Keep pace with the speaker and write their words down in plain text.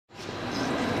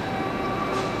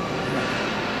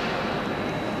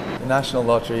National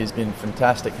Lottery has been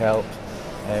fantastic help.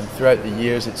 Throughout the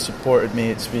years it's supported me,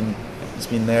 it's been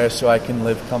there so I can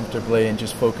live comfortably and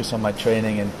just focus on my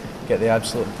training and get the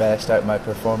absolute best out of my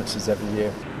performances every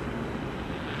year.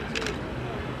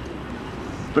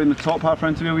 Bring the top half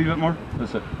round to me a wee bit more.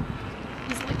 That's it.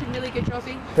 He's looking really good,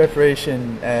 Robbie.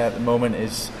 Preparation at the moment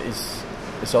is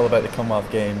it's all about the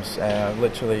Commonwealth Games.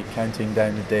 Literally counting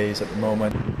down the days at the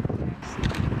moment.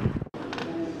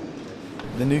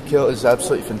 The new kilt is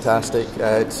absolutely fantastic.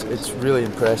 It's really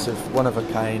impressive, one of a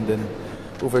kind, and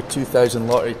over 2,000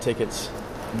 lottery tickets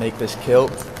make this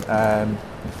kilt, and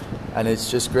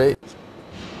it's just great. Do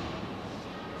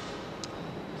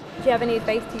you have any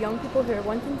advice to young people who are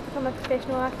wanting to become a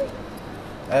professional athlete?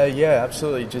 Yeah,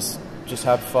 absolutely. Just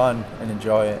have fun and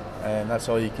enjoy it, and that's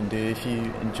all you can do. If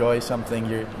you enjoy something,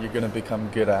 you're going to become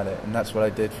good at it, and that's what I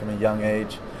did from a young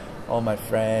age. All my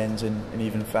friends and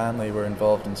even family were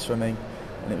involved in swimming,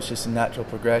 and it was just a natural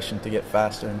progression to get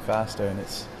faster and faster, and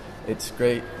it's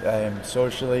great.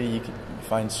 Socially, you can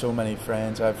find so many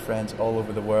friends. I have friends all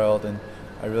over the world, and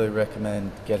I really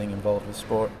recommend getting involved with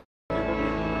sport.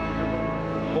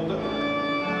 Hold it.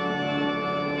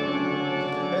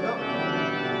 Head up.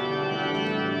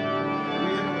 Wee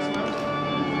hit on the smile.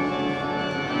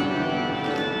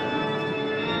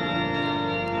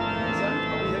 What's that?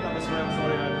 A wee hit on the smile,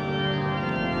 sorry.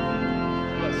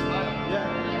 What, smile? Yeah.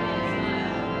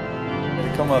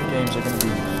 The Commonwealth Games are going to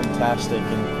be fantastic,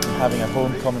 and having a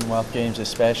home Commonwealth Games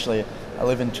especially. I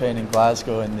live and train in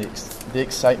Glasgow, and the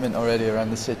excitement already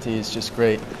around the city is just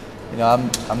great. You know,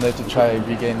 I'm there to try and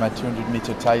regain my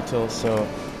 200-metre title, so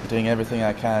I'm doing everything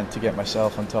I can to get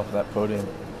myself on top of that podium.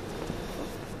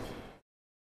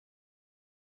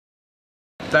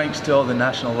 Thanks to all the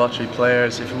National Lottery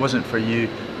players. If it wasn't for you,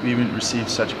 we wouldn't receive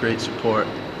such great support.